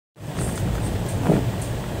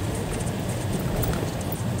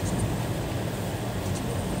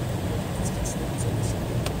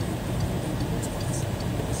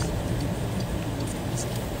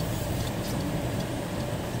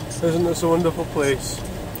Isn't this a wonderful place?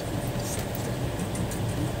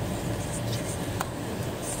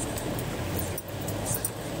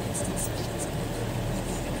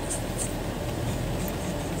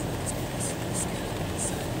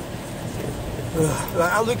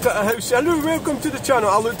 Right, I looked at a house. Hello, welcome to the channel.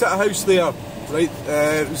 I looked at a house there. Right,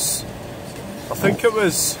 it was. I think it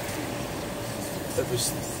was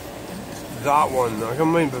that one. I can't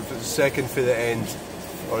remember if it was the second for the end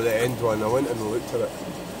or the end one. I went and looked at it,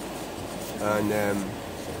 and there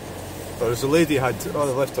was a lady had. Oh,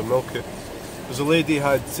 they left her milk here. There was a lady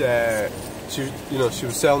had. She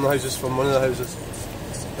was selling the houses from one of the houses,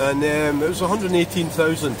 and it was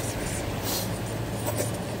 118,000.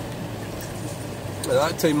 At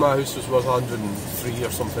that time my house was worth 103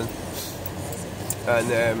 or something,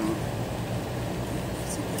 and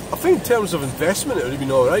I think in terms of investment it would have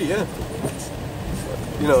been alright, yeah.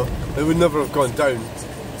 You know, it would never have gone down in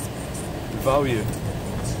value.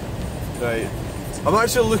 Right. I'm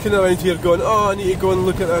actually looking around here going, oh, I need to go and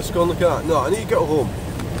look at this, go and look at that. No, I need to get home.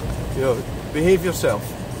 You know, behave yourself.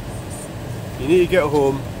 You need to get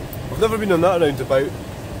home. I've never been on that roundabout.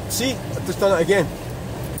 See, I've just done it again.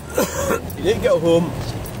 You need to get home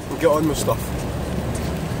and get on with stuff.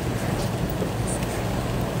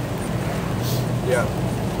 Yeah.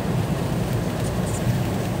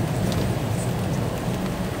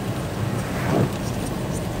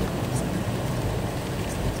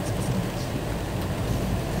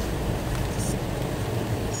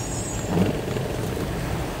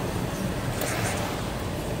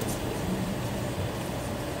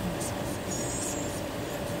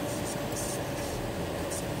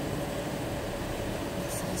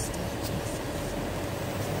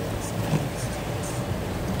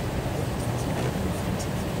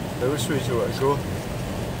 Which way do you want to go?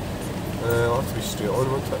 I'll have to be straight on,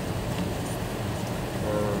 won't it?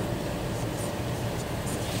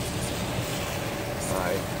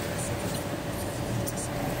 Aye.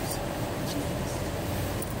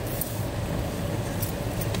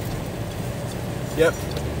 Yep.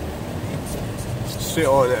 Straight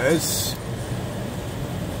on it is.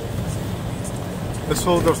 This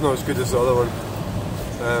holder's not as good as the other one.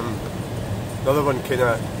 The other one kind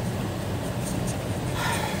of.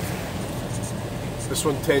 This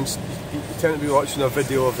one tends, you tend to be watching a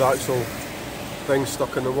video of the actual thing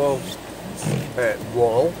stuck in the wall,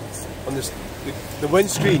 on this, the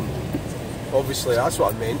windscreen, obviously, that's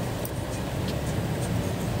what I meant.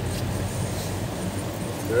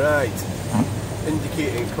 Right,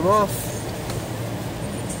 indicating come off,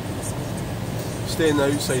 stay in the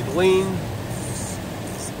outside lane.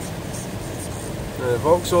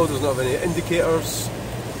 Vauxhall doesn't have any indicators,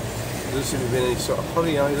 doesn't seem to be in any sort of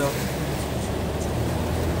hurry either.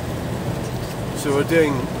 So we're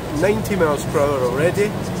doing 90 miles per hour already.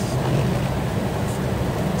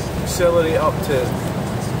 Accelerate up to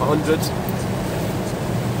 100.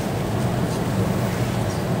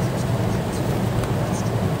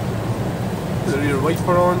 Put the rear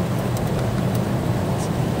wiper on.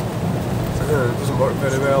 It doesn't work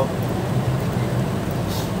very well.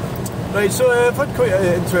 Right, so I've had quite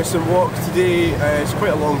an interesting walk today. It's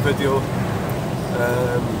quite a long video.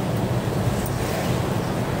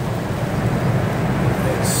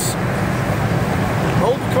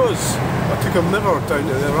 All because I took a mirror down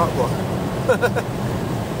to the Raploch.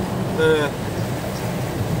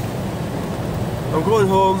 I'm going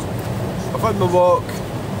home, I've had my walk.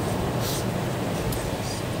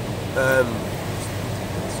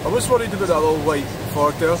 I was worried about that little white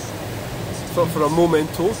Ford there. Thought for a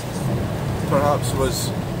momento, perhaps was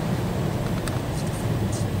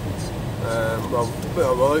well, I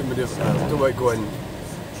don't want to go in.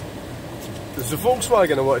 There's a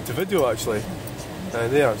Volkswagen I wanted to video actually.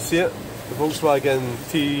 There, see it? The Volkswagen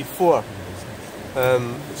T4.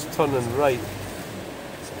 It's turning right.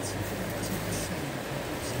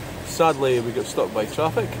 Sadly, we got stuck by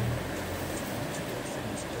traffic.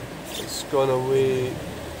 It's gone away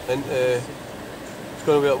into. It's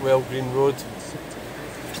gone away up Well Green Road.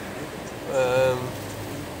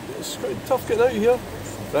 It's quite tough getting out of here.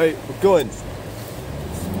 Right, we're going.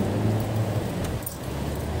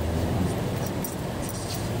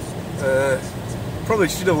 Probably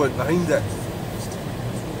should have went behind it,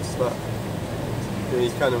 but yeah,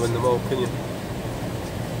 you can't win them all, can you?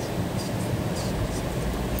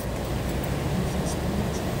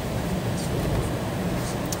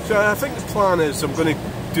 So I think the plan is I'm going to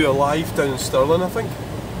do a live down in Stirling. I think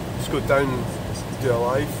just go down and do a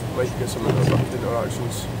live. Might get some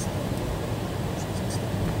interactions.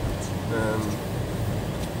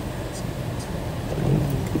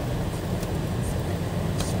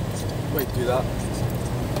 Might do that.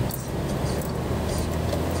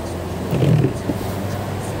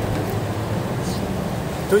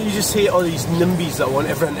 Don't you just hate all these NIMBYs that want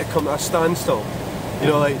everything to come to a standstill? You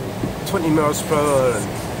know, like 20 miles per hour, and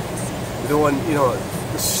they don't want, you know,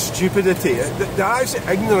 the stupidity. They're actually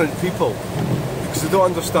ignorant people because they don't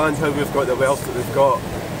understand how we've got the wealth that we've got.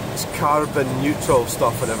 It's carbon neutral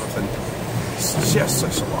stuff and everything. It's just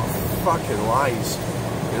such a lot of fucking lies,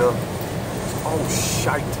 you know. It's all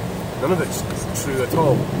shite. None of it's true at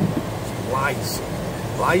all. It's lies.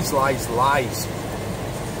 Lies, lies, lies.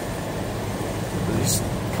 They just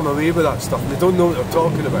come away with that stuff and they don't know what they're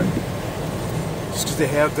talking about. Just because they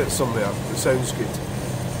heard it somewhere. It sounds good.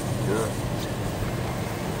 You know.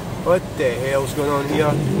 What the hell's going on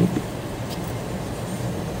here?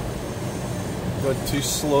 Going too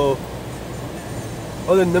slow.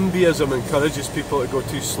 All the NIMBYism encourages people to go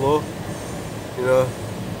too slow. You know.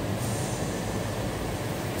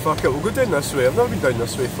 Fuck it, we'll go down this way. I've never been down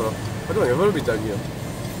this way for... I don't think I've ever been down here.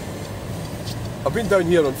 I've been down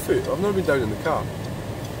here on foot. I've never been down in the car.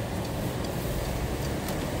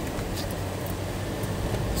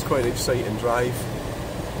 It's quite an exciting drive.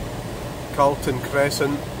 Carlton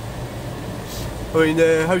Crescent. I mean,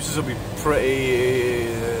 the houses will be pretty...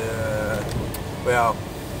 well,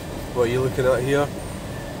 what are you looking at here?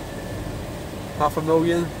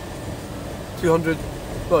 500,000? 200?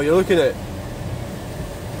 Well, you're looking at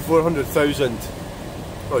 400,000.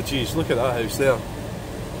 Oh geez, look at that house there.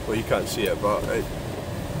 Well, you can't see it, but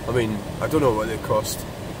I mean, I don't know what they cost.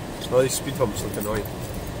 Oh, these speed humps look annoying.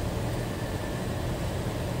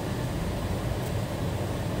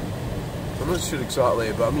 I'm not sure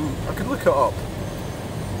exactly, but I mean, I could look it up.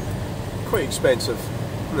 Quite expensive,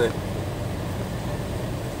 isn't it?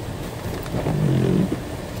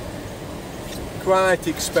 Quite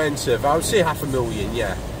expensive. I would say 500,000,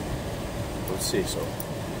 yeah. I would say so.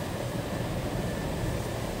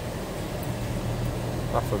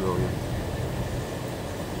 500,000.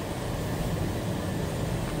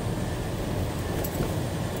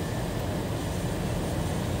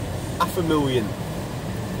 $500,000.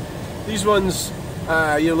 These ones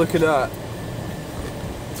you're looking at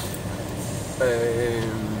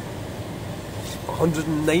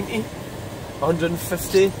 190,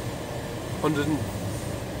 150, 100.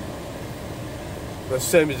 The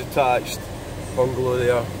semi-detached bungalow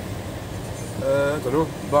there. I don't know,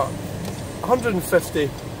 but 150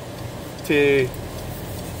 to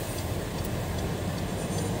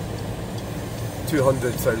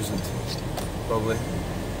 200,000 probably.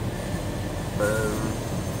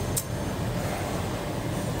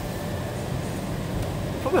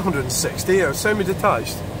 Probably 160, or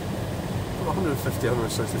semi-detached. 150,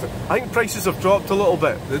 160. I think prices have dropped a little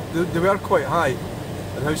bit. They were quite high,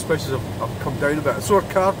 and house prices have come down a bit. So are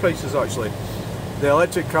car prices actually. The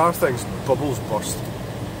electric car thing's bubbles burst,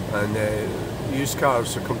 and used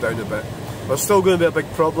cars have come down a bit. There's still going to be a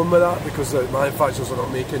big problem with that because the manufacturers are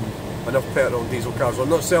not making enough petrol and diesel cars. We're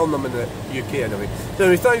not selling them in the UK anyway. So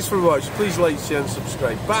anyway, thanks for watching. Please like, share and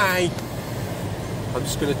subscribe. Bye! I'm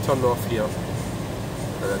just going to turn off here,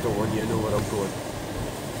 and I don't want you to know where I'm going.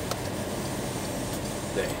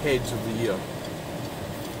 The heads of the year.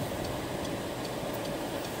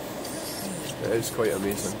 It is quite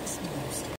amazing.